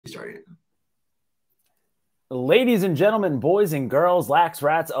Restarting it. Ladies and gentlemen, boys and girls, lax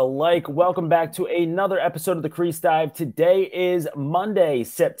rats alike, welcome back to another episode of the Crease Dive. Today is Monday,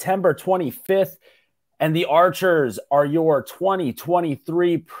 September 25th, and the Archers are your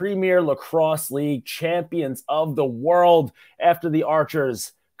 2023 Premier Lacrosse League champions of the world after the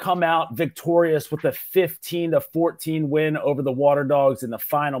Archers come out victorious with a 15-14 win over the Water Dogs in the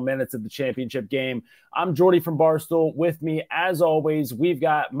final minutes of the championship game. I'm Jordie from Barstool. With me, as always, we've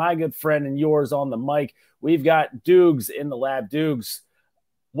got my good friend and yours on the mic. We've got Doogs in the lab. Doogs,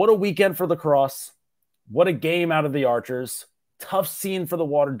 what a weekend for lacrosse. What a game out of the Archers. Tough scene for the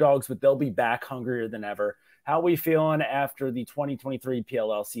Water Dogs, but they'll be back hungrier than ever. How are we feeling after the 2023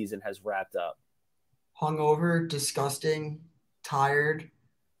 PLL season has wrapped up? Hungover, disgusting, tired.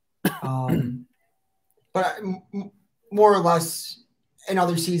 But more or less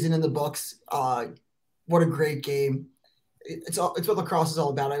another season in the books. What a great game. It's what lacrosse is all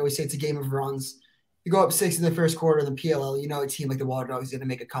about. I always say it's a game of runs. You go up 6 in the first quarter in the PLL, you know a team like the Water Dogs is going to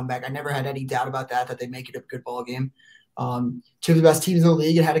make a comeback. I never had any doubt about that they make it a good ball game. Two of the best teams in the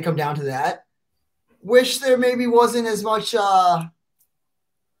league, it had to come down to that. Wish there maybe wasn't as much I'll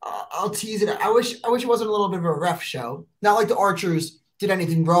tease it. I wish it wasn't a little bit of a ref show. Not like the Archers did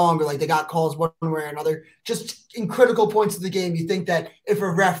anything wrong or like they got calls one way or another. Just in critical points of the game, you think that if a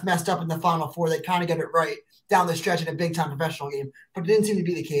ref messed up in the Final Four, they'd kind of get it right down the stretch in a big-time professional game. But it didn't seem to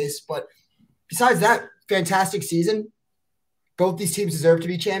be the case. But besides that, fantastic season. Both these teams deserve to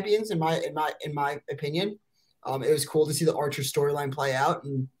be champions, in my opinion. It was cool to see the Archers storyline play out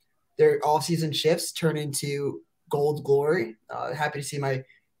and their off-season shifts turn into gold glory. Happy to see my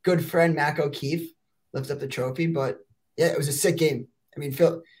good friend Mac O'Keefe lift up the trophy. But yeah, it was a sick game. I mean,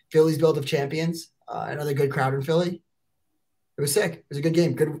 Philly's build of champions, another good crowd in Philly. It was sick. It was a good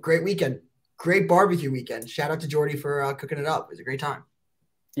game. Great weekend. Great barbecue weekend. Shout out to Jordie for cooking it up. It was a great time.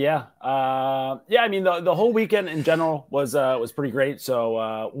 Yeah. I mean, the whole weekend in general was pretty great.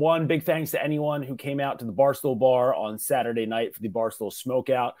 So one big thanks to anyone who came out to the Barstool Bar on Saturday night for the Barstool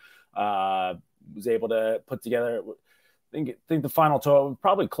Smokeout. Was able to put together, I think the final total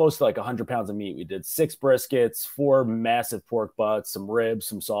probably close to like 100 pounds of meat. We did 6 briskets, 4 massive pork butts, some ribs,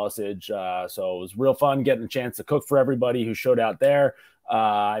 some sausage. So it was real fun getting a chance to cook for everybody who showed out there.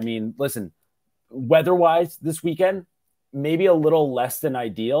 I mean, listen, weather-wise this weekend, maybe a little less than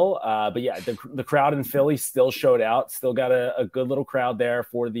ideal. But yeah, the crowd in Philly still showed out. Still got a good little crowd there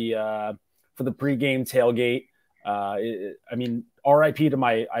for the pregame tailgate. I mean, RIP to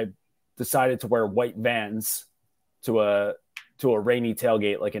I decided to wear white Vans to a rainy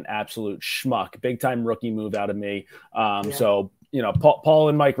tailgate like an absolute schmuck. Big time rookie move out of me. So, you know, Paul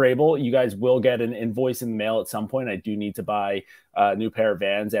and Mike Rabel, you guys will get an invoice in the mail at some point. I do need to buy a new pair of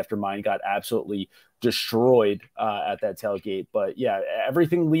Vans after mine got absolutely destroyed at that tailgate. But yeah,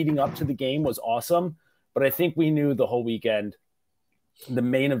 everything leading up to the game was awesome. But I think we knew the whole weekend, the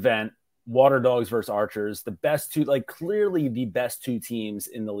main event, Water Dogs versus Archers, the best two, like clearly the best 2 teams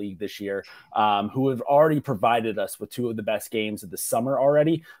in the league this year, who have already provided us with 2 of the best games of the summer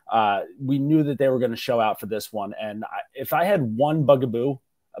already. We knew that they were going to show out for this one. And if I had one bugaboo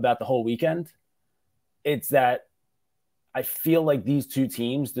about the whole weekend, it's that I feel like these 2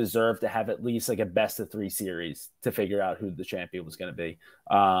 teams deserve to have at least like a best of 3 series to figure out who the champion was going to be.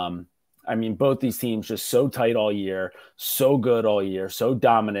 I mean, both these teams just so tight all year, so good all year, so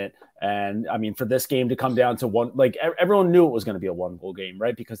dominant. And I mean, for this game to come down to one, like everyone knew it was going to be a 1-goal game,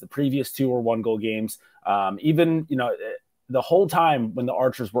 right? Because the previous 2 were 1-goal games. Even, you know, the whole time when the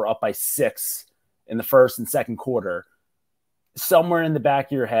Archers were up by 6 in the first and second quarter, somewhere in the back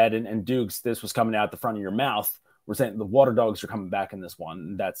of your head, and Dukes, this was coming out the front of your mouth, we're saying the Water Dogs are coming back in this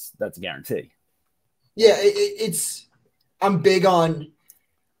one. That's a guarantee. Yeah, I'm big on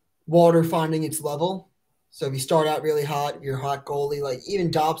water finding its level. So if you start out really hot, you're a hot goalie, like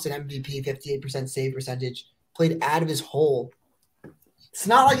even Dobson, MVP, 58% save percentage, played out of his hole. It's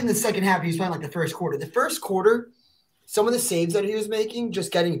not like in the second half he was playing like the first quarter. The first quarter, some of the saves that he was making,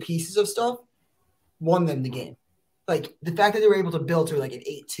 just getting pieces of stuff, won them the game. Like the fact that they were able to build to like an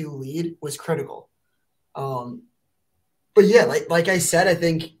 8-2 lead was critical. But yeah, like I said, I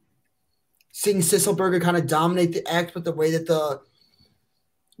think seeing Sisselberger kind of dominate the act, but the way that the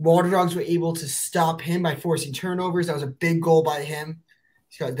Water Dogs were able to stop him by forcing turnovers. That was a big goal by him.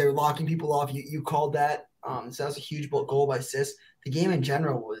 They were locking people off. You called that. So that was a huge goal by Sis. The game in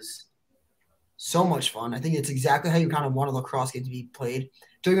general was so much fun. I think it's exactly how you kind of want a lacrosse game to be played.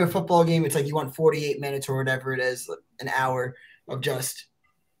 During a football game, it's like you want 48 minutes or whatever it is, an hour of just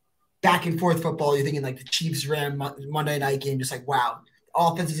back and forth football. You're thinking like the Chiefs-Rams Monday night game, just like, wow,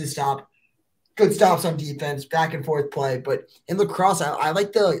 offense is a stop. good stops on defense, back and forth play. But in lacrosse, I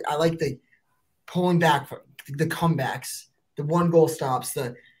like the pulling back, the comebacks, the 1-goal stops,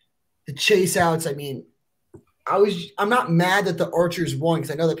 the chase outs. I mean, I'm not mad that the Archers won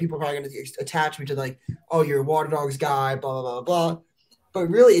because I know that people are probably going to attach me to like, oh, you're a Water Dogs guy, blah, blah, blah, blah. But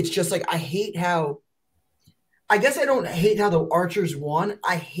really, it's just like I guess I don't hate how the Archers won.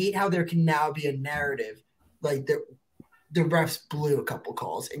 I hate how there can now be a narrative like the refs blew a couple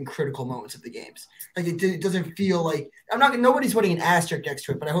calls in critical moments of the games. Like it doesn't feel like nobody's putting an asterisk next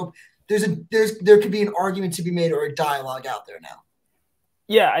to it, but I hope there could be an argument to be made or a dialogue out there now.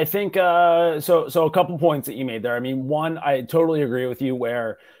 Yeah, I think so a couple points that you made there. I mean, one, I totally agree with you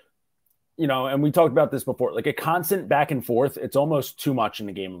where, and we talked about this before, like a constant back and forth, it's almost too much in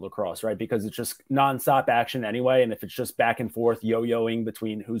the game of lacrosse, right? Because it's just nonstop action anyway. And if it's just back and forth, yo-yoing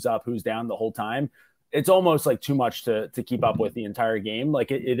between who's up, who's down the whole time, it's almost like too much to keep up with the entire game.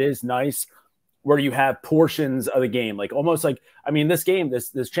 Like it is nice where you have portions of the game, like almost like, I mean, this game,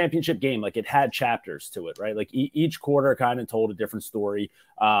 this championship game, like it had chapters to it, right? Like each quarter kind of told a different story,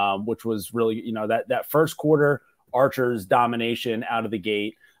 which was really, that first quarter Archers domination out of the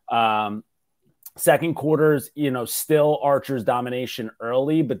gate. Second quarters, still Archers domination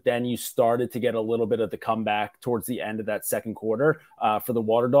early, but then you started to get a little bit of the comeback towards the end of that second quarter for the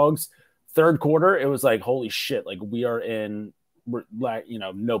Water Dogs. Third quarter, it was like, holy shit, like we're like,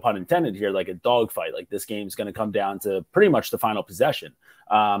 no pun intended here, like a dogfight. Like this game's going to come down to pretty much the final possession.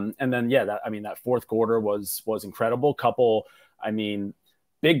 And then, that fourth quarter was incredible.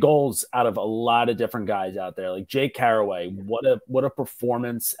 Big goals out of a lot of different guys out there. Like Jake Carraway, what a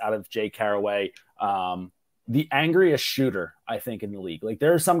performance out of Jake Carraway. The angriest shooter, I think, in the league. Like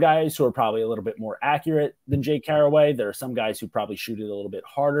there are some guys who are probably a little bit more accurate than Jake Carraway. There are some guys who probably shoot it a little bit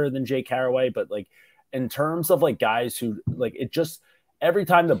harder than Jake Carraway, but like in terms of like guys who like it just every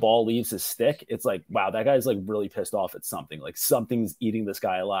time the ball leaves his stick, it's like, wow, that guy's like really pissed off at something. Like something's eating this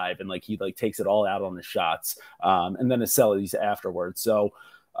guy alive, and like he like takes it all out on the shots, and then his cellies afterwards. So,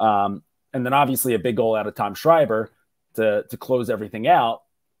 and then obviously a big goal out of Tom Schreiber to close everything out,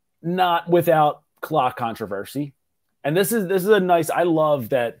 not without clock controversy. And this is a nice. I love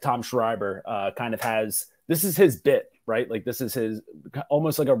that Tom Schreiber kind of has this is his bit. Right? Like this is his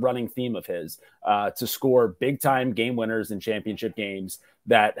almost like a running theme of his to score big time game winners in championship games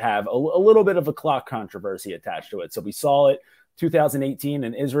that have a little bit of a clock controversy attached to it. So we saw it 2018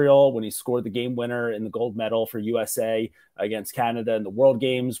 in Israel when he scored the game winner in the gold medal for USA against Canada in the World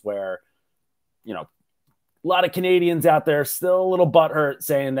Games, where, a lot of Canadians out there still a little butthurt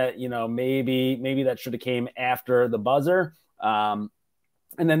saying that, maybe that should have came after the buzzer.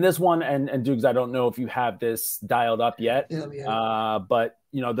 And then this one, and Doogs, I don't know if you have this dialed up yet, but,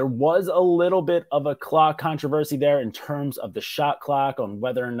 there was a little bit of a clock controversy there in terms of the shot clock on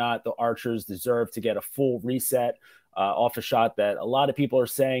whether or not the Archers deserve to get a full reset off a shot that a lot of people are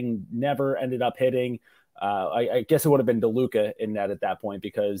saying never ended up hitting. I guess it would have been DeLuca in net at that point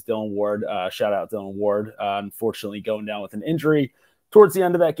because Dylan Ward, shout out Dylan Ward, unfortunately going down with an injury towards the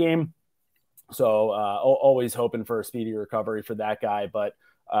end of that game. So always hoping for a speedy recovery for that guy. But,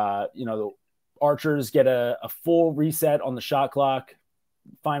 the Archers get a full reset on the shot clock,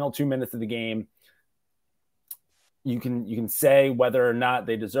 final 2 minutes of the game. You can say whether or not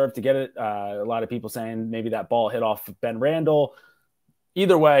they deserve to get it. A lot of people saying maybe that ball hit off Ben Randall.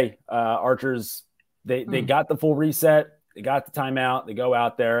 Either way, Archers, they got the full reset. They got the timeout. They go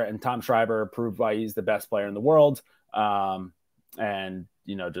out there, and Tom Schreiber proved why he's the best player in the world. And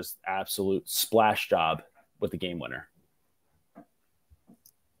just absolute splash job with the game winner.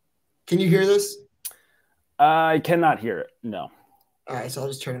 Can you hear this? I cannot hear it. No. All right, so I'll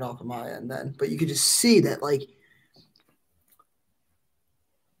just turn it off on my end then. But you could just see that, like,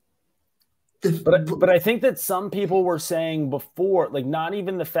 but I think that some people were saying before, like, not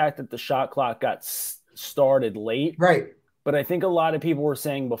even the fact that the shot clock got started late, right? But I think a lot of people were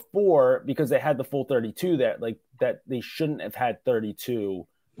saying before, because they had the full 32, that they shouldn't have had 32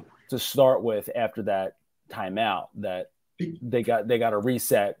 to start with after that timeout. That they got a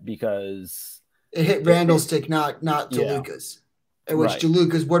reset because it hit Randall's stick, not DeLuca's, which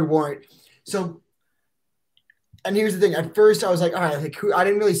DeLuca's would warrant. So, and here's the thing: at first, I was like, all right, like, I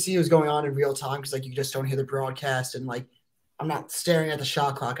didn't really see what was going on in real time because, like, you just don't hear the broadcast, and like, I'm not staring at the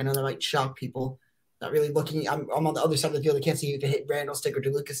shot clock. I know that might shock people. Not really looking. I'm on the other side of the field. I can't see if it hit Randall's stick or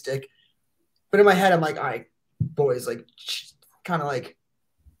DeLuca's stick. But in my head, I'm like, all right, boys, like, kind of like,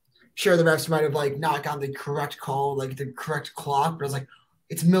 sure, the refs might have like not gotten the correct call, like the correct clock, but I was like,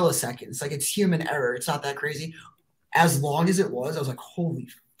 it's milliseconds. Like, it's human error. It's not that crazy. As long as it was, I was like, holy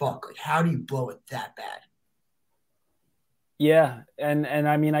fuck. Like, how do you blow it that bad? Yeah, and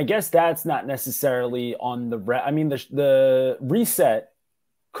I mean, I guess that's not necessarily on the ref. I mean, the reset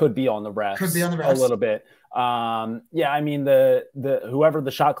could be on the Could be refs on the a refs. little bit. Yeah, I mean the whoever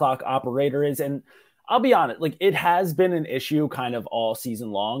the shot clock operator is, and I'll be honest, like it has been an issue kind of all season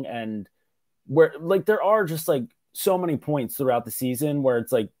long, and where like there are just like so many points throughout the season where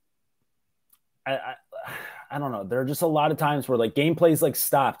it's like I, I I don't know. There are just a lot of times where like gameplay's like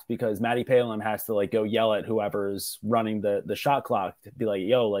stopped because Matty Palin has to like go yell at whoever's running the shot clock to be like,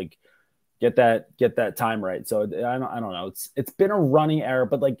 yo, like get that time right. So I don't know. It's been a running error,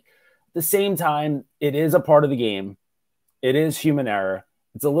 but like at the same time, it is a part of the game. It is human error.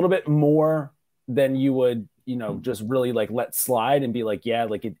 It's a little bit more than you would, you know, just really like let slide and be like, yeah,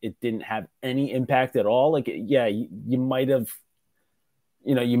 like it didn't have any impact at all. Like, yeah, you might have,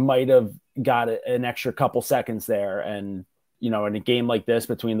 you know, you might have got an extra couple seconds there. And, you know, in a game like this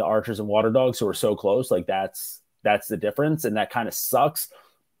between the Archers and Water Dogs who are so close, like that's the difference. And that kind of sucks.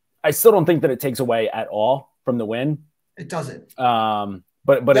 I still don't think that it takes away at all from the win. It doesn't.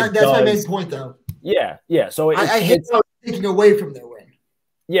 But that's my main point, though. Yeah, yeah. So I hate taking away from their win.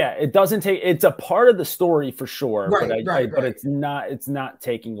 Yeah, it doesn't take. It's a part of the story for sure, right, but it's not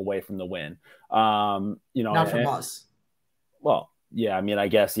taking away from the win. You know, not from us. Well, yeah. I mean, I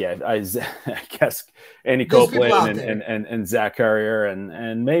guess I guess Andy Copeland and Zach Currier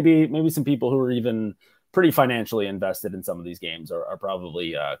and maybe some people who are even pretty financially invested in some of these games are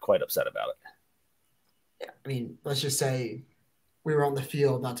probably quite upset about it. Yeah, I mean, let's just say we were on the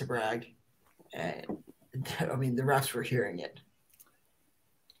field, not to brag, and I mean the refs were hearing it.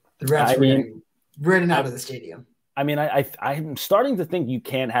 The refs were written out of the stadium. I mean, I'm starting to think you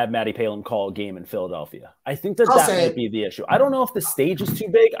can't have Matty Palin call a game in Philadelphia. I think that might be the issue. I don't know if the stage is too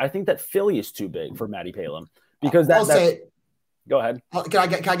big. I think that Philly is too big for Matty Palin because Go ahead.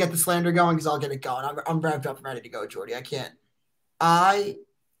 Can I get the slander going? Because I'll get it going. I'm revved up and ready to go, Jordie. I can't. I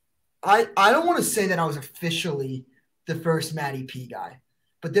don't want to say that I was officially the first Matty P guy,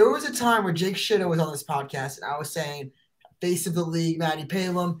 but there was a time where Jake Shitta was on this podcast and I was saying, face of the league, Matty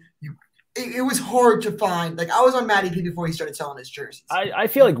Palin. It was hard to find. Like I was on Matty P before he started selling his jerseys. I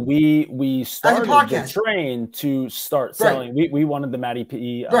feel like we started the train to start selling. Right. We wanted the Matty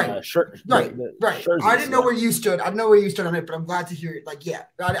P shirt. Right. I didn't know where you stood. I didn't know where you stood on it, but I'm glad to hear it. Like, yeah,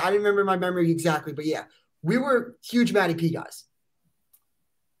 I didn't remember my memory exactly, but yeah, we were huge Matty P guys.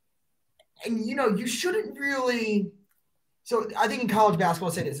 And you know, you shouldn't really. So I think in college basketball,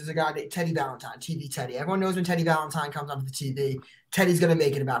 I'll say this: there's a guy named Teddy Valentine, TV Teddy. Everyone knows when Teddy Valentine comes onto the TV, Teddy's gonna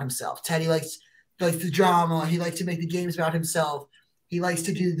make it about himself. Teddy likes the drama. He likes to make the games about himself. He likes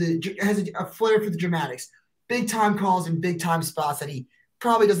to do has a flair for the dramatics, big time calls in big time spots that he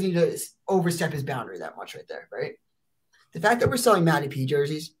probably doesn't need to overstep his boundary that much right there, right? The fact that we're selling Matty P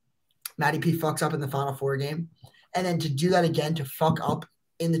jerseys, Matty P fucks up in the Final Four game, and then to do that again to fuck up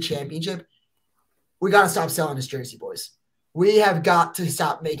in the championship, we got to stop selling his jersey, boys. We have got to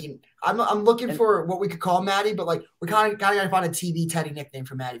stop making. I'm looking for what we could call Matty, but like we kind of got to find a TV Teddy nickname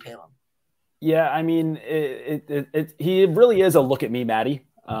for Matty Palin. Yeah, I mean, he really is a look at me, Matty.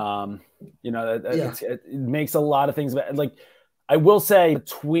 You know, it makes a lot of things. Like I will say,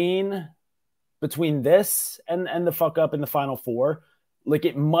 between this and the fuck up in the Final Four, like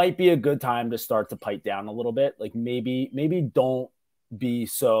it might be a good time to start to pipe down a little bit. Like maybe don't be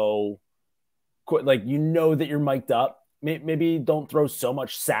so like you know that you're mic'd up. Maybe don't throw so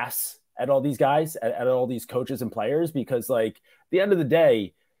much sass at all these guys, at all these coaches and players, because like at the end of the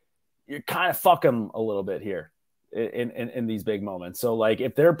day, you're kind of fucking a little bit here in these big moments. So like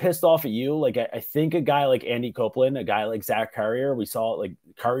if they're pissed off at you, like I think a guy like Andy Copeland, a guy like Zach Currier, we saw like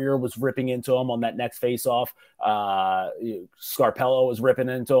Currier was ripping into him on that next face off. Scarpello was ripping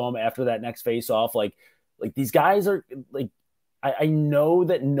into him after that next face off. Like these guys are like, I know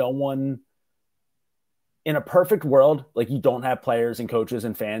that no one, in a perfect world, like you don't have players and coaches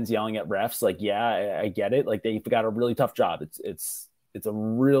and fans yelling at refs. Like, yeah, I get it. Like they've got a really tough job. It's a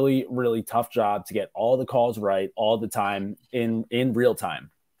really, really tough job to get all the calls right all the time in real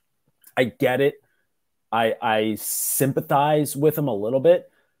time. I get it. I sympathize with them a little bit,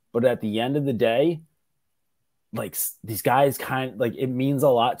 but at the end of the day, like these guys it means a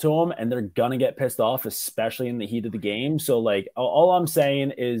lot to them and they're going to get pissed off, especially in the heat of the game. So like all I'm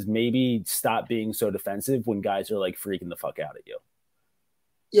saying is maybe stop being so defensive when guys are like freaking the fuck out at you.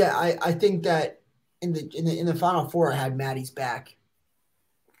 Yeah. I think that in the Final Four, I had Matty's back,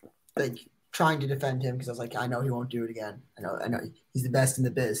 like trying to defend him. Cause I was like, I know he won't do it again. I know he's the best in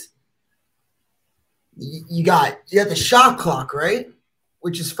the biz. You got the shot clock, right?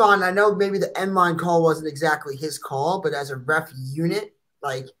 Which is fun. I know maybe the end line call wasn't exactly his call, but as a ref unit,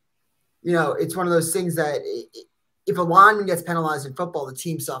 like, you know, it's one of those things that if a lineman gets penalized in football, the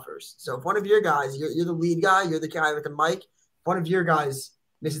team suffers. So if one of your guys, you're the lead guy, you're the guy with the mic, if one of your guys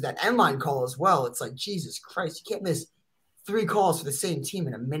misses that end line call as well, it's like, Jesus Christ, you can't miss 3 calls for the same team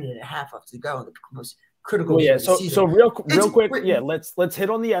in a minute and a half left to go in the most critical game of the season. So real quick, let's hit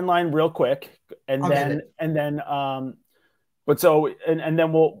on the end line real quick, and then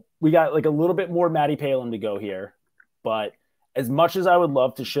we got like a little bit more Matty Palin to go here, but as much as I would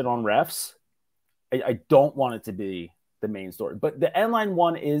love to shit on refs, I don't want it to be the main story. But the end line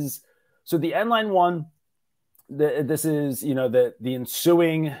one is the end line one. This is the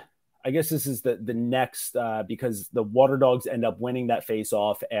ensuing. I guess this is the next because the Water Dogs end up winning that face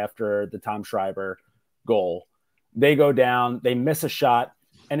off after the Tom Schreiber goal. They go down, they miss a shot,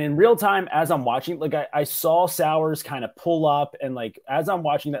 and in real time, as I'm watching, like I saw Sowers kind of pull up, and like as I'm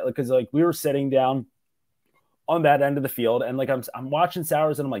watching that, because like we were sitting down on that end of the field, and like I'm watching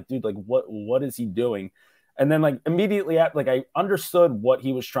Sowers, and I'm like, dude, like what is he doing? And then like immediately I understood what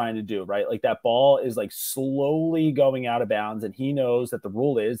he was trying to do, right? Like that ball is like slowly going out of bounds, and he knows that the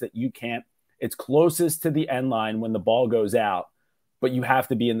rule is that you can't, it's closest to the end line when the ball goes out, but you have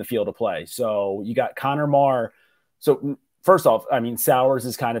to be in the field of play. So you got Connor Marr. So first off, I mean, Sowers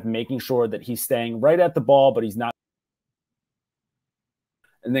is kind of making sure that he's staying right at the ball, but he's not.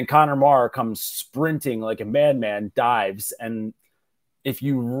 And then Connor Marr comes sprinting like a madman, dives. And if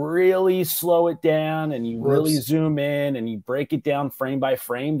you really slow it down and you really zoom in and you break it down frame by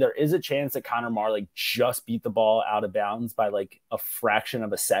frame, there is a chance that Connor Marr like just beat the ball out of bounds by like a fraction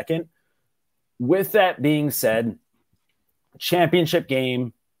of a second. With that being said, championship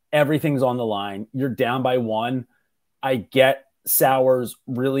game, everything's on the line. You're down by 1. I get Sowers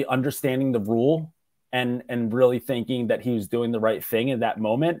really understanding the rule and really thinking that he was doing the right thing in that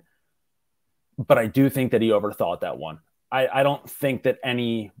moment. But I do think that he overthought that one. I don't think that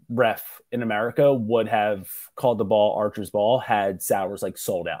any ref in America would have called the ball Archer's ball had Sowers like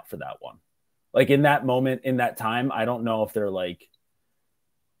sold out for that one. Like in that moment, in that time, I don't know if they're like,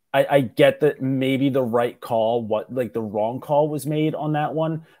 I get that maybe the right call, the wrong call was made on that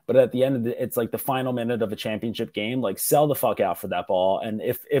one. But at the end of it's like the final minute of a championship game, like sell the fuck out for that ball. And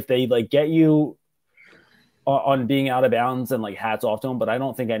if they like get you on being out of bounds, and like hats off to them, but I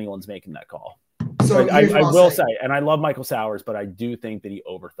don't think anyone's making that call. So like, I will say, and I love Michael Sowers, but I do think that he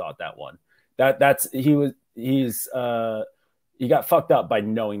overthought that one. He got fucked up by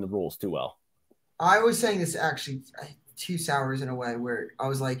knowing the rules too well. I was saying this actually to Sowers in a way where I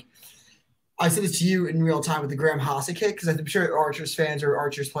was like, I said this to you in real time with the Graham Hassett kick, because I'm sure Archers fans or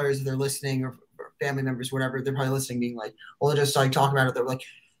Archers players, if they're listening, or family members, whatever, they're probably listening, being like, well, they're just like talking about it. They're like,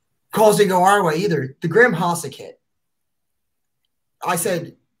 calls didn't go our way either. The Graham Hassett hit, I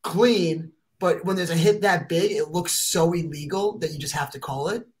said clean, but when there's a hit that big, it looks so illegal that you just have to call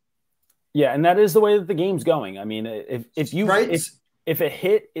it. Yeah, and that is the way that the game's going. I mean, if a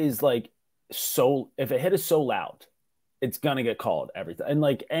hit is so loud, it's gonna get called everything. And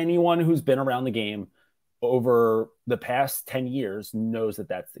like anyone who's been around the game over the past 10 years knows that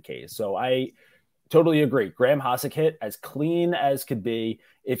that's the case. So I totally agree. Graham Hassett hit as clean as could be.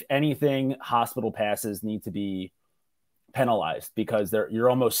 If anything, hospital passes need to be penalized, because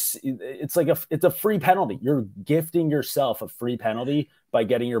it's a free penalty. You're gifting yourself a free penalty by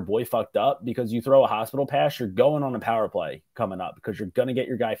getting your boy fucked up, because you throw a hospital pass, you're going on a power play coming up, because you're going to get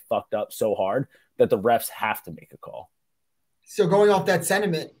your guy fucked up so hard that the refs have to make a call. So going off that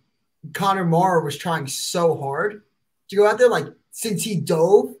sentiment, Connor Marr was trying so hard to go out there. Like, since he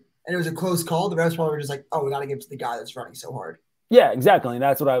dove and it was a close call, the refs probably were just like, oh, we got to give it to the guy that's running so hard. Yeah, exactly. And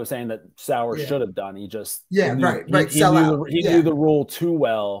that's what I was saying that Sowers should have done. He just He knew the rule too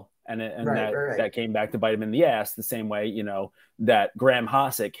well, and that came back to bite him in the ass, the same way, that Graham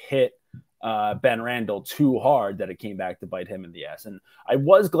Hassett hit Ben Randall too hard, that it came back to bite him in the ass. And I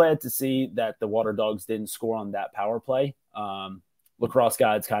was glad to see that the Water Dogs didn't score on that power play. Lacrosse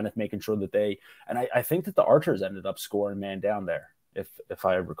Gods kind of making sure that I think that the Archers ended up scoring man down there, if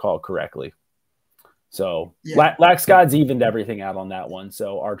I recall correctly. So Lax Gods evened everything out on that one.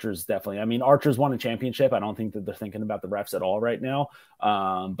 So Archers definitely, Archers won a championship. I don't think that they're thinking about the refs at all right now.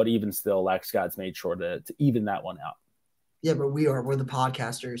 But even still, Lax Gods made sure to even that one out. Yeah, but we're the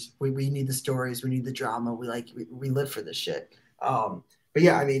podcasters. We need the stories. We need the drama. We live for this shit. But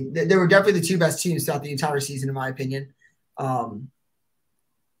yeah, they were definitely the two best teams throughout the entire season, in my opinion.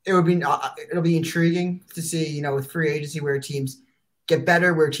 It'll be intriguing to see, with free agency, where teams get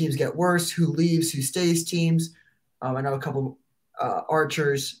better, where teams get worse, who leaves, who stays teams. I know a couple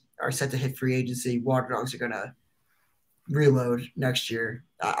Archers are set to hit free agency. Water Dogs are going to reload next year.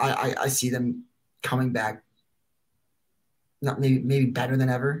 I see them coming back, not maybe better than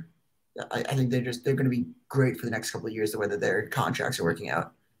ever. I think they're going to be great for the next couple of years, the way that their contracts are working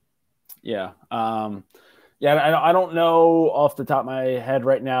out. Yeah. Yeah, I don't know off the top of my head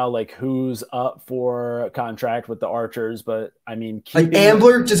right now, like who's up for a contract with the Archers, but I mean, like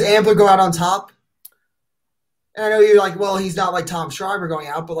Ambler, does Ambler go out on top? And I know you're like, well, he's not like Tom Schreiber going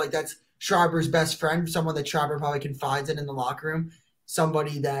out, but like that's Schreiber's best friend, someone that Schreiber probably confides in the locker room,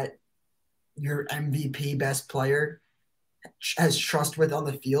 somebody that your MVP best player has trust with on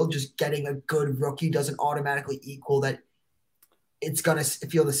the field. Just getting a good rookie doesn't automatically equal that it's going to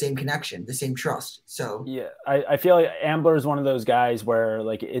feel the same connection, the same trust. So yeah, I feel like Ambler is one of those guys where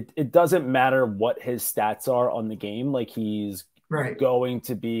like it doesn't matter what his stats are on the game. Like he's going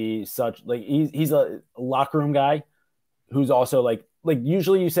to be such like he's a locker room guy who's also like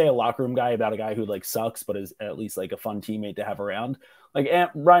usually you say a locker room guy about a guy who like sucks, but is at least like a fun teammate to have around. Like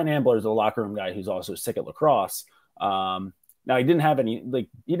Ryan Ambler is a locker room guy who's also sick at lacrosse. Now he didn't have any, like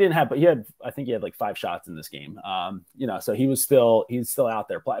but he had, I think he had like 5 shots in this game. So he's still out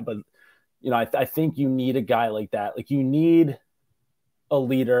there playing, but I think you need a guy like that. Like you need a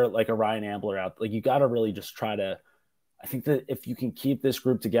leader like a Ryan Ambler out. Like you got to really just try to, I think that if you can keep this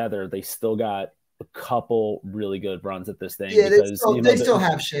group together, they still got a couple really good runs at this thing. Yeah, because, they still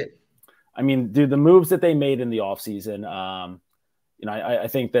have shit. I mean, dude, the moves that they made in the offseason, I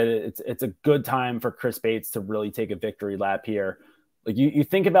think that it's a good time for Chris Bates to really take a victory lap here. Like you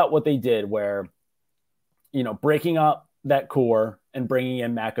think about what they did where, breaking up that core and bringing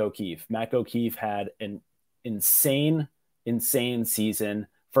in Mac O'Keefe. Mac O'Keefe had an insane season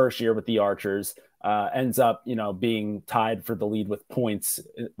first year with the Archers. Ends up, being tied for the lead with points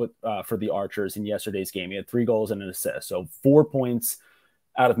for the Archers in yesterday's game. He had 3 goals and an assist. So 4 points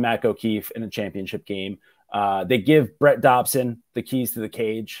out of Mac O'Keefe in a championship game. They give Brett Dobson the keys to the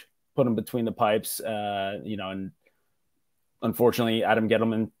cage, put him between the pipes, and unfortunately, Adam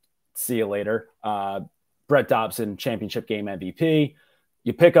Gettleman, see you later. Brett Dobson, championship game MVP.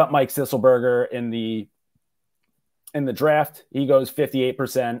 You pick up Mike Sisselberger in the draft. He goes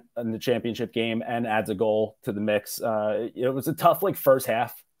 58% in the championship game and adds a goal to the mix. It was a tough first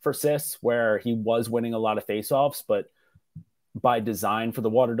half for Sis where he was winning a lot of faceoffs, but by design for the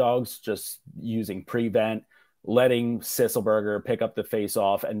Water Dogs, just using prevent, letting Sisselberger pick up the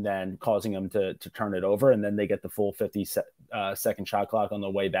faceoff and then causing him to turn it over. And then they get the full 50-second shot clock on the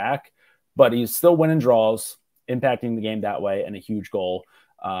way back. But he's still winning draws, impacting the game that way, and a huge goal.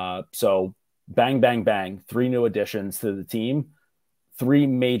 So bang, bang, bang, 3 new additions to the team, 3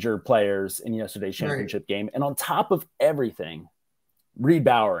 major players in yesterday's championship game. And on top of everything, Reed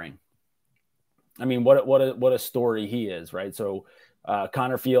Bowering. I mean, what a story he is, right? So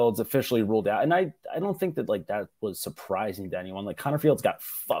Connor Fields officially ruled out. And I don't think that that was surprising to anyone. Like Connor Fields got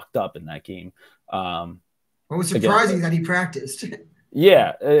fucked up in that game. What was surprising that he practiced.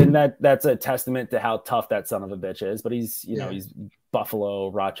 Yeah, and that's a testament to how tough that son of a bitch is. But he's he's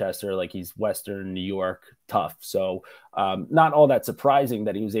Buffalo, Rochester, like he's Western New York tough. So not all that surprising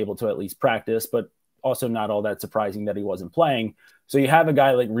that he was able to at least practice, but also not all that surprising that he wasn't playing. So you have a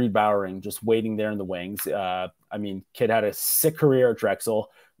guy like Reed Bowering just waiting there in the wings. I mean, kid had a sick career at Drexel,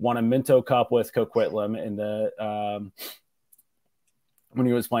 won a Minto Cup with Coquitlam in the when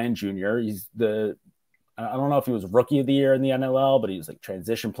he was playing junior. I don't know if he was rookie of the year in the NLL, but he was like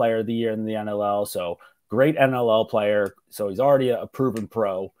transition player of the year in the NLL. So great NLL player. So he's already a proven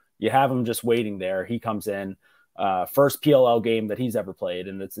pro. You have him just waiting there. He comes in, first PLL game that he's ever played,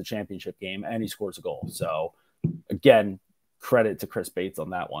 and it's the championship game, and he scores a goal. So again, credit to Chris Bates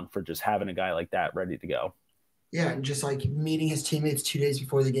on that one for just having a guy like that ready to go. Yeah, and just meeting his teammates 2 days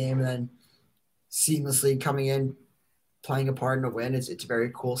before the game and then seamlessly coming in, playing a part in a win. It's a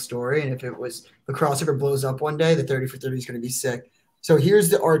very cool story. And if lacrosse ever blows up one day, the 30 for 30 is going to be sick. So here's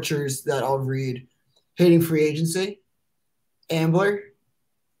the Archers that I'll read. Hitting free agency, Ambler,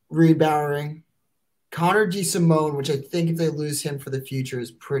 Reed Bowering, Connor DeSimone, which I think if they lose him for the future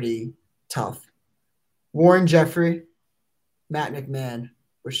is pretty tough. Warren Jeffrey, Matt McMahon,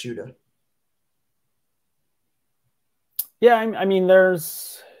 Rashuda. Yeah, I mean,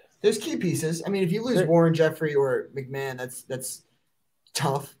 there's key pieces. I mean, if you lose Warren Jeffrey or McMahon, that's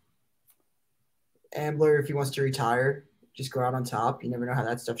tough. Ambler, if he wants to retire, just go out on top. You never know how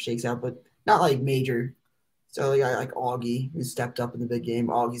that stuff shakes out, but not major. So a guy like Augie, who stepped up in the big game.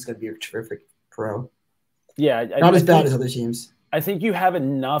 Augie's going to be a terrific pro. Yeah. Not as bad as other teams. I think you have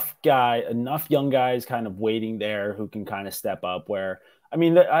enough young guys kind of waiting there who can kind of step up where, I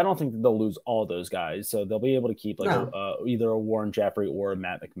mean, I don't think that they'll lose all those guys. So they'll be able to keep either a Warren Jeffrey or a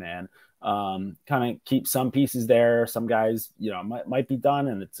Matt McMahon, kind of keep some pieces there. Some guys, might be done,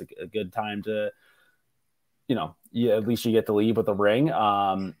 and it's a good time to, at least you get to leave with a ring.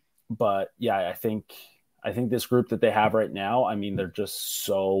 But yeah, I think this group that they have right now, I mean, they're just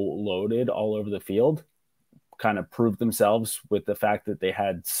so loaded all over the field. Kind of proved themselves with the fact that they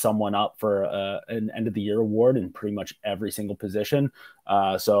had someone up for an end of the year award in pretty much every single position.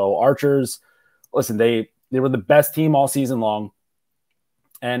 So Archers, listen, they were the best team all season long.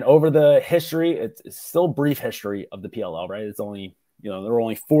 And over the history, it's still brief history of the PLL, right? It's only, there were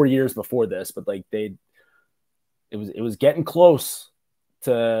only 4 years before this, but like it was getting close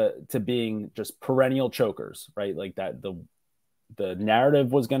to being just perennial chokers, right? Like that the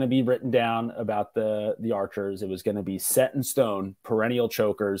narrative was going to be written down about the Archers. It was going to be set in stone, perennial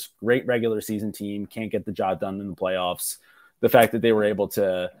chokers, great regular season team, can't get the job done in the playoffs. The fact that they were able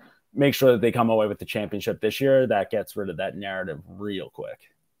to make sure that they come away with the championship this year, that gets rid of that narrative real quick.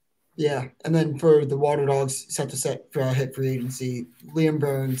 Yeah, and then for the Water Dogs, set for hit free agency, Liam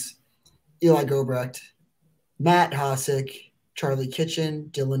Burns, Eli Gobrecht, Matt Hosick, Charlie Kitchen,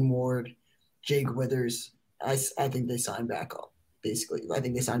 Dylan Ward, Jake Withers. I think they signed back up. Basically, I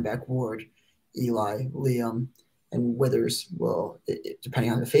think they signed back Ward, Eli, Liam, and Withers will,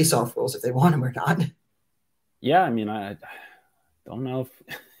 depending on the face-off rules, if they want him or not. Yeah, I mean, I don't know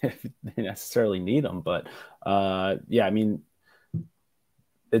if they necessarily need him, but yeah, I mean,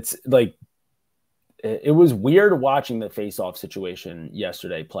 it's like it was weird watching the face-off situation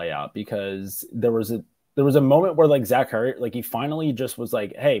yesterday play out because there was a moment where like Zach Curry, like he finally just was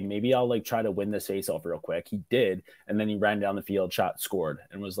like, hey, maybe I'll like try to win this face-off real quick. He did. And then he ran down the field, shot, scored,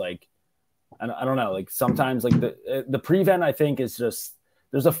 and was like, I don't know. Like sometimes like the prevent, I think is just,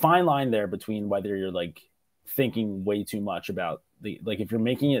 there's a fine line there between whether you're like thinking way too much about like, if you're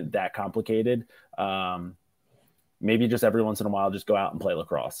making it that complicated, maybe just every once in a while, just go out and play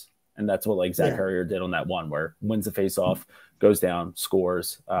lacrosse. And that's what like Zach Currier did on that one where wins the face-off, goes down,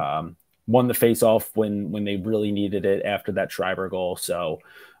 scores, won the face-off when they really needed it after that Schreiber goal. So,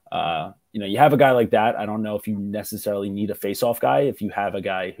 you have a guy like that. I don't know if you necessarily need a face-off guy. If you have a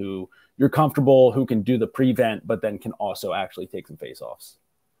guy who you're comfortable, who can do the prevent, but then can also actually take some face-offs.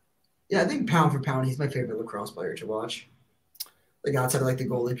 Yeah, I think pound for pound, he's my favorite lacrosse player to watch. Like outside of like the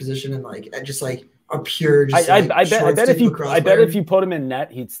goalie position and like just like a pure. Just, I bet if you put him in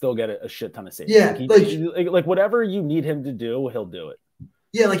net, he'd still get a shit ton of saves. Yeah, like whatever you need him to do, he'll do it.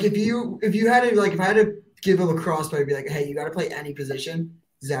 Yeah, like if I had to give a lacrosse player, I'd be like, hey, you got to play any position,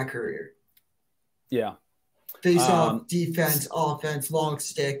 Zach Currier. Yeah. Face off, defense, offense, long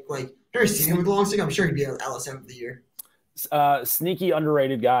stick. Like, never seen him with a long stick. I'm sure he'd be an LSM of the year. Sneaky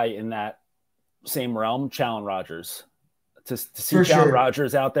underrated guy in that same realm, Challen Rogers. To see For Challen sure.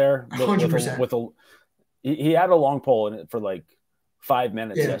 Rogers out there 100%. He had a long pole in it for like 5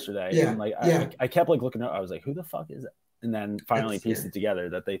 minutes yesterday. Yeah. And like I kept like looking up, I was like, who the fuck is it? And then finally pieced it together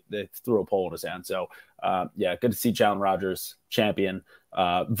that they threw a pole in his hand. So good to see Challen Rogers champion.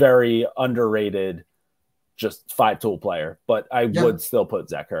 Very underrated, just 5-tool player. But I would still put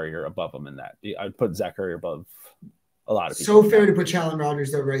Zach Currier above him in that. I'd put Zach Currier above a lot of people. So fair to put Challen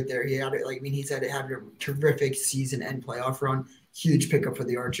Rogers though right there. He had it. Like, I mean, he's had a terrific season and playoff run. Huge pickup for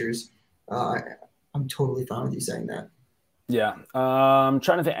the Archers. I'm totally fine with you saying that. Yeah. I'm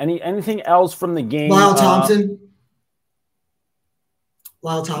trying to think anything else from the game. Lyle Thompson.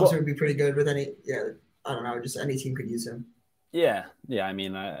 Lyle Thompson would be pretty good with any. Yeah, I don't know. Just any team could use him. Yeah. I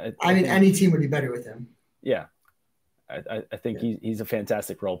mean, I mean, any team would be better with him. Yeah. I think he's a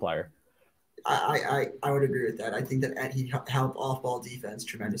fantastic role player. I would agree with that. I think that he'd help off-ball defense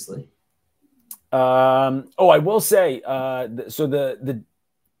tremendously. I will say, so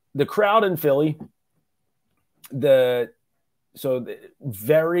the crowd in Philly, very,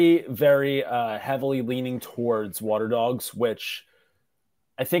 very heavily leaning towards Water Dogs, which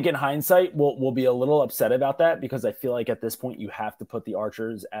I think in hindsight we'll be a little upset about that because I feel like at this point you have to put the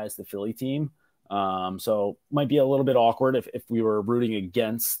Archers as the Philly team. So might be a little bit awkward if we were rooting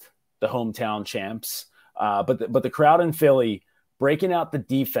against the hometown champs. But the crowd in Philly breaking out the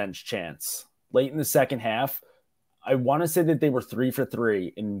defense chants late in the second half. I want to say that they were 3 for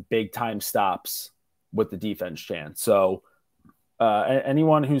 3 in big time stops with the defense chants. So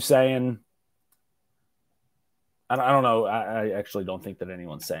anyone who's saying, I don't know. I actually don't think that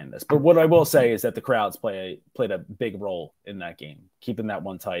anyone's saying this, but what I will say is that the crowds played a big role in that game, keeping that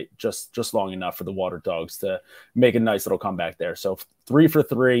one tight just long enough for the Water Dogs to make a nice little comeback there. So 3 for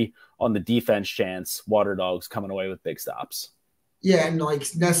 3 on the defense chance, Water Dogs coming away with big stops. Yeah, and like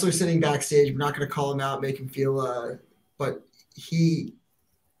Nestler sitting backstage, we're not going to call him out, make him feel, but he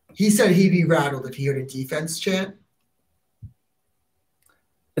said he'd be rattled if he heard a defense chant.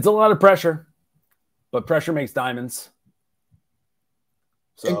 It's a lot of pressure. But pressure makes diamonds.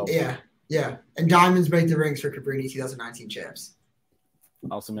 So and, yeah. And diamonds make the rings for Cabrini 2019 champs.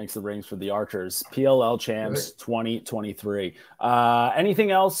 Also makes the rings for the Archers. PLL Champs 2023.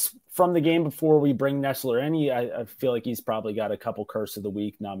 Anything else from the game before we bring Nestler in? I feel like he's probably got a couple Curse of the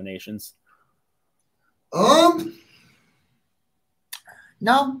Week nominations. No,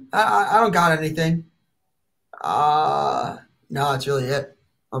 I don't got anything. No, that's really it.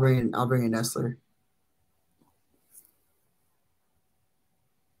 I'll bring in Nestler.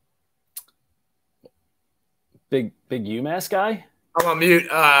 Big UMass guy? I'm on mute.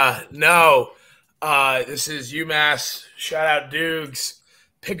 No. This is UMass. Shout out Doogs.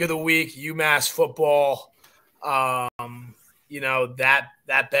 Pick of the week, UMass football. You know, that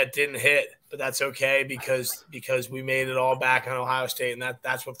bet didn't hit, but that's okay because we made it all back on Ohio State, and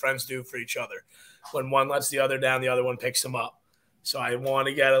that's what friends do for each other. When one lets the other down, the other one picks them up. So I want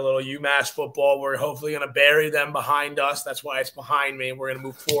to get a little UMass football. We're hopefully going to bury them behind us. That's why it's behind me, and we're going to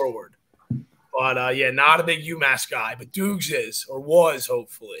move forward. But, yeah, not a big UMass guy, but Doogs is or was,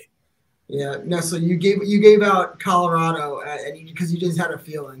 hopefully. Yeah, no, so you gave out Colorado because you just had a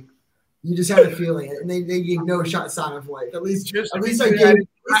feeling. You just had a feeling, and they gave no sign of life. At least I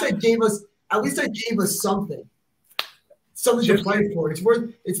gave us something to fight for.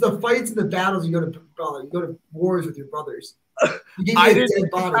 It's the fights and the battles you go to wars with your brothers. You gave me a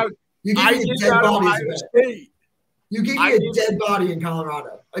dead body. You gave me a dead body. You gave me a dead body in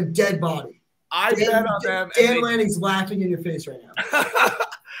Colorado. A dead body. I bet on them. Dan Lanning's laughing in your face right now.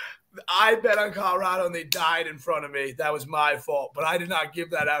 I bet on Colorado and they died in front of me. That was my fault, but I did not give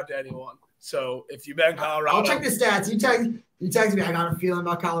that out to anyone. So if you bet on Colorado, I'll check the stats. You text me. I got a feeling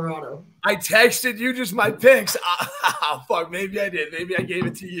about Colorado. I texted you just my picks. Oh, fuck. Maybe I did. Maybe I gave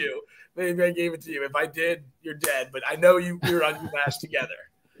it to you. If I did, you're dead. But I know we were on UMass together.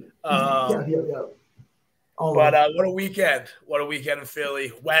 Yeah. But what a weekend. What a weekend in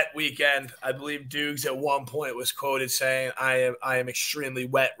Philly. Wet weekend. I believe Doogs at one point was quoted saying, I am extremely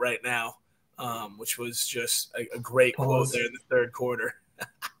wet right now, which was just a great quote there in the third quarter.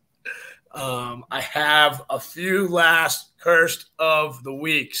 I have a few last Cursed of the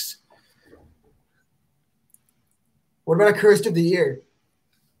Weeks. What about a Cursed of the Year?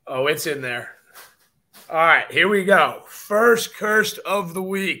 Oh, it's in there. All right, here we go. First Cursed of the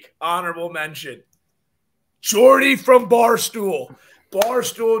Week, honorable mention. Jordie from Barstool.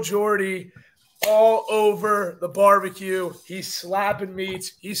 Barstool Jordie all over the barbecue. He's slapping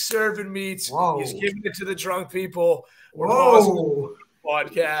meats. He's serving meats. Whoa. He's giving it to the drunk people. We're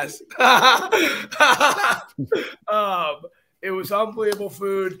podcast. It was unbelievable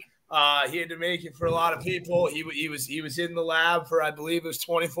food. He had to make it for a lot of people. He was in the lab for, I believe it was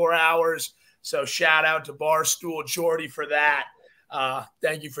 24 hours. So shout out to Barstool Jordie for that.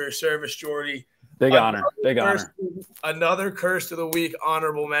 Thank you for your service, Jordie. Big honor. Another Cursed of the Week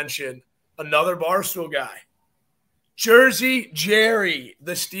honorable mention. Another Barstool guy. Jersey Jerry.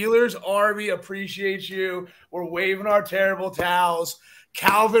 The Steelers Army appreciates you. We're waving our terrible towels.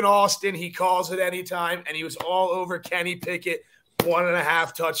 Calvin Austin, he calls it anytime, and he was all over Kenny Pickett.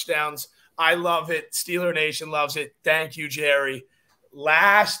 1.5 touchdowns. I love it. Steeler Nation loves it. Thank you, Jerry.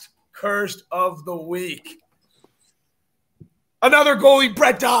 Last Cursed of the Week. Another goalie,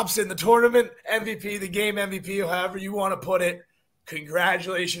 Brett Dobson, the tournament MVP, the game MVP, however you want to put it.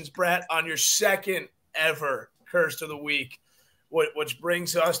 Congratulations, Brett, on your second ever Cursed of the Week, which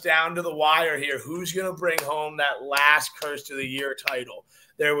brings us down to the wire here. Who's going to bring home that last Cursed of the Year title?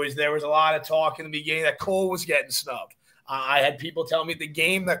 There was a lot of talk in the beginning that Cole was getting snubbed. I had people tell me the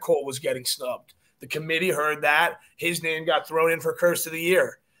game that Cole was getting snubbed. The committee heard that. His name got thrown in for Cursed of the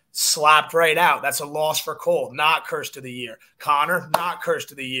Year. Slapped right out. That's a loss for Cole. Not Cursed of the Year. Connor, not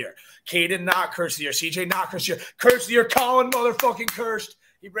Cursed of the Year. Caden, not Cursed of the Year. CJ, not Cursed of the Year. Cursed of the Year. Colin, motherfucking Cursed.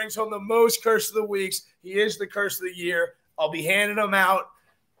 He brings home the most Cursed of the Weeks. He is the Cursed of the Year. I'll be handing them out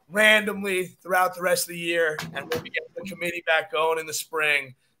randomly throughout the rest of the year, and we'll be getting the committee back going in the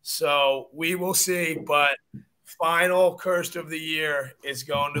spring. So we will see, but final Cursed of the Year is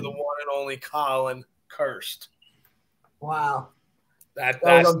going to the one and only Colin Cursed. Wow. That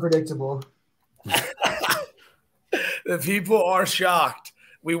was unpredictable. The people are shocked.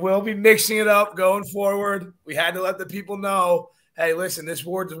 We will be mixing it up going forward. We had to let the people know, hey, listen, this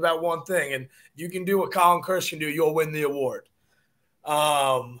award's about one thing, and you can do what Colin Cursed can do, you'll win the award.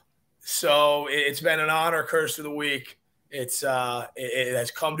 So it's been an honor, Cursed of the Week. It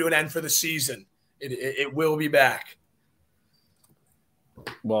has come to an end for the season. It will be back.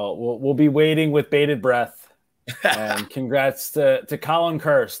 Well, we'll be waiting with bated breath. And congrats to Colin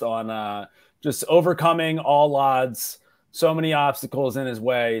Cursed on just overcoming all odds, so many obstacles in his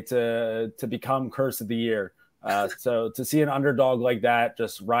way to become Cursed of the Year. So to see an underdog like that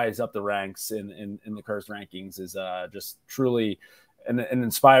just rise up the ranks in the Cursed rankings is just truly an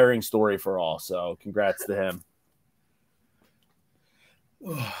inspiring story for all. So congrats to him.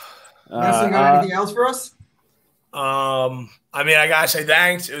 Nestler, got anything else for us? I mean, I gotta say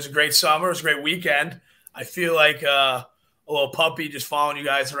thanks. It was a great summer. It was a great weekend. I feel like a little puppy just following you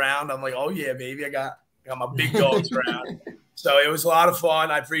guys around. I'm like, oh yeah, baby, I got my big dogs around. So it was a lot of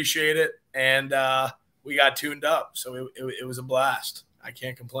fun. I appreciate it, and we got tuned up. So it was a blast. I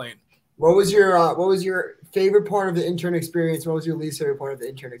can't complain. What was your favorite part of the intern experience? What was your least favorite part of the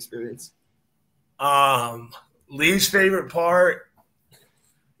intern experience? Least favorite part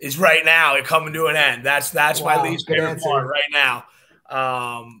is right now it coming to an end. That's my least favorite part right now.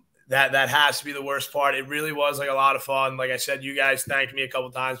 That has to be the worst part. It really was like a lot of fun. Like I said, you guys thanked me a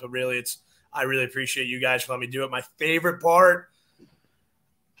couple times, but really I really appreciate you guys for letting me do it. My favorite part,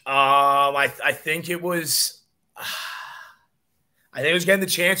 I think it was getting the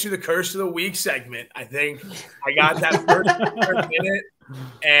chance to do the Curse of the Week segment. I think I got that first minute,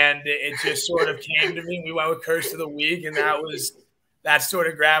 and it just sort of came to me. We went with Curse of the Week, and that sort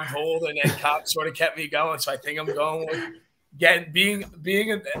of grabbed hold and sort of kept me going. So I think I'm going with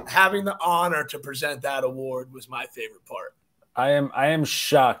having the honor to present that award was my favorite part. I am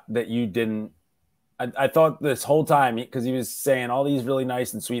shocked that you didn't. I thought this whole time, because he was saying all these really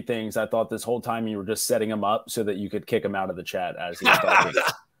nice and sweet things, I thought this whole time you were just setting him up so that you could kick him out of the chat as he was talking.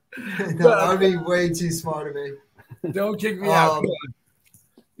 That would be way too smart of me. Don't kick me out.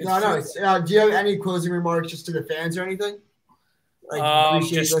 No. Do you have any closing remarks just to the fans or anything? Like,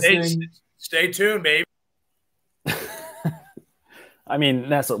 just stay tuned, baby. I mean,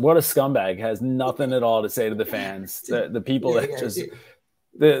 Nestler, what a scumbag, has nothing at all to say to the fans. The people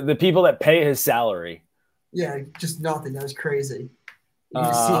the people that pay his salary. Yeah, just nothing. That was crazy. You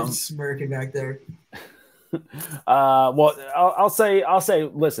just see him smirking back there. Well, I'll say,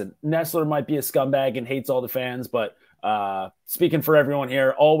 listen, Nestler might be a scumbag and hates all the fans, but speaking for everyone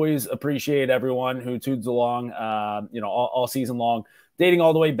here, always appreciate everyone who tunes along, all season long, dating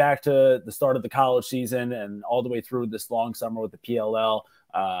all the way back to the start of the college season and all the way through this long summer with the PLL.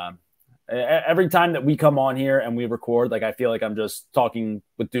 Every time that we come on here and we record, like, I feel like I'm just talking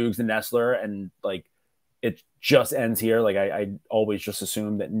with Doogs and Nestler, and like it just ends here. Like I always just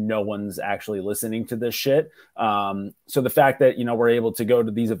assume that no one's actually listening to this shit. So the fact that, we're able to go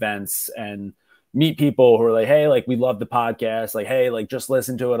to these events and meet people who are like, hey, like, we love the podcast. Like, hey, like, just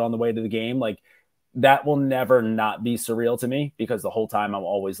listen to it on the way to the game. Like, that will never not be surreal to me, because the whole time I'm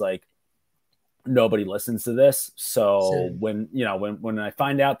always like, nobody listens to this. So when I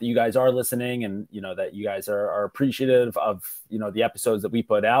find out that you guys are listening and, that you guys are appreciative of, the episodes that we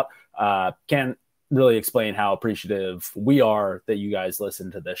put out, can't really explain how appreciative we are that you guys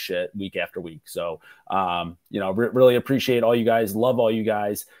listen to this shit week after week. So, really appreciate all you guys, love all you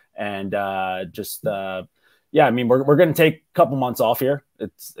guys. And I mean, we're going to take a couple months off here.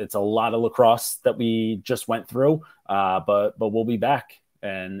 It's a lot of lacrosse that we just went through, but we'll be back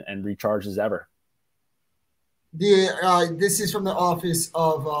and recharge as ever. This is from the office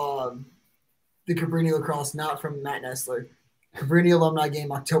of the Cabrini Lacrosse, not from Matt Nestler. Cabrini alumni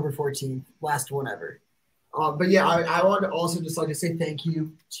game, October 14th, last one ever. But yeah, I wanted to also just like to say thank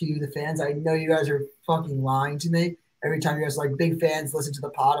you to the fans. I know you guys are fucking lying to me. Every time you guys are like big fans listen to the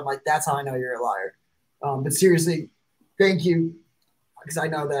pod, I'm like, that's how I know you're a liar. But seriously, thank you, because I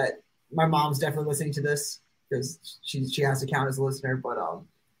know that my mom's definitely listening to this because she has to count as a listener. But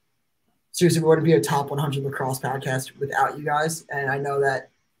seriously, we wouldn't be a top 100 lacrosse podcast without you guys. And I know that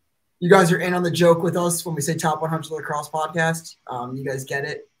you guys are in on the joke with us when we say top 100 lacrosse podcast. You guys get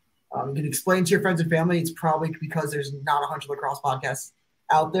it. You can explain to your friends and family. It's probably because there's not 100 lacrosse podcasts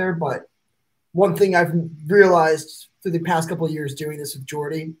out there. But one thing I've realized through the past couple of years doing this with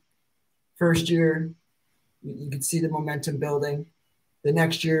Jordie, first year, you could see the momentum building. The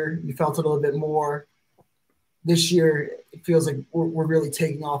next year, you felt it a little bit more. This year, it feels like we're really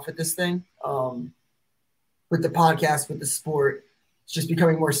taking off with this thing. With the podcast, with the sport, it's just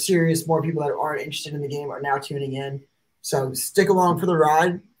becoming more serious. More people that aren't interested in the game are now tuning in. So stick along for the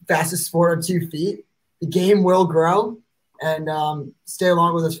ride. Fastest sport on 2 feet. The game will grow, and stay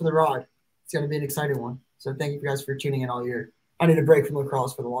along with us for the ride. It's going to be an exciting one. So thank you guys for tuning in all year. I need a break from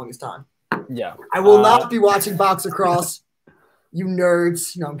lacrosse for the longest time. Yeah. I will not be watching box lacrosse. You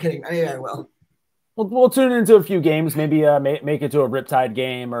nerds. No, I'm kidding. Maybe I will. We'll tune into a few games, maybe make it to a Riptide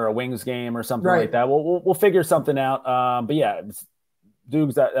game or a Wings game or something like that. We'll figure something out. But yeah,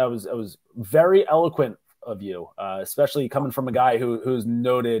 Doogs, that was very eloquent of you, especially coming from a guy who's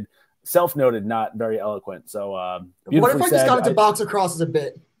self-noted, not very eloquent. So what if I just got into box lacrosse as a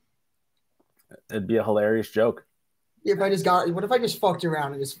bit? It'd be a hilarious joke. Yeah, what if I just fucked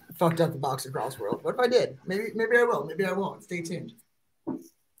around and just fucked up the box lacrosse world? What if I did? Maybe I will. Maybe I won't. Stay tuned.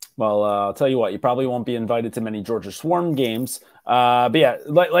 Well, I'll tell you what, you probably won't be invited to many Georgia Swarm games. But yeah,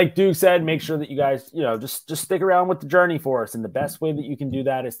 like Duke said, make sure that you guys, just stick around with the journey for us. And the best way that you can do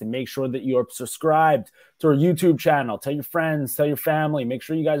that is to make sure that you are subscribed to our YouTube channel. Tell your friends, tell your family. Make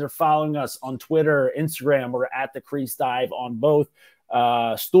sure you guys are following us on Twitter, Instagram. We're at the Crease Dive on both.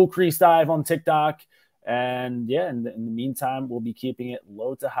 Stool Crease Dive on TikTok. And yeah, in the meantime, we'll be keeping it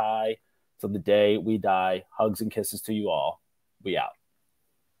low to high till the day we die. Hugs and kisses to you all. We out.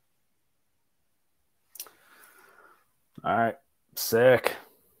 All right. Sick.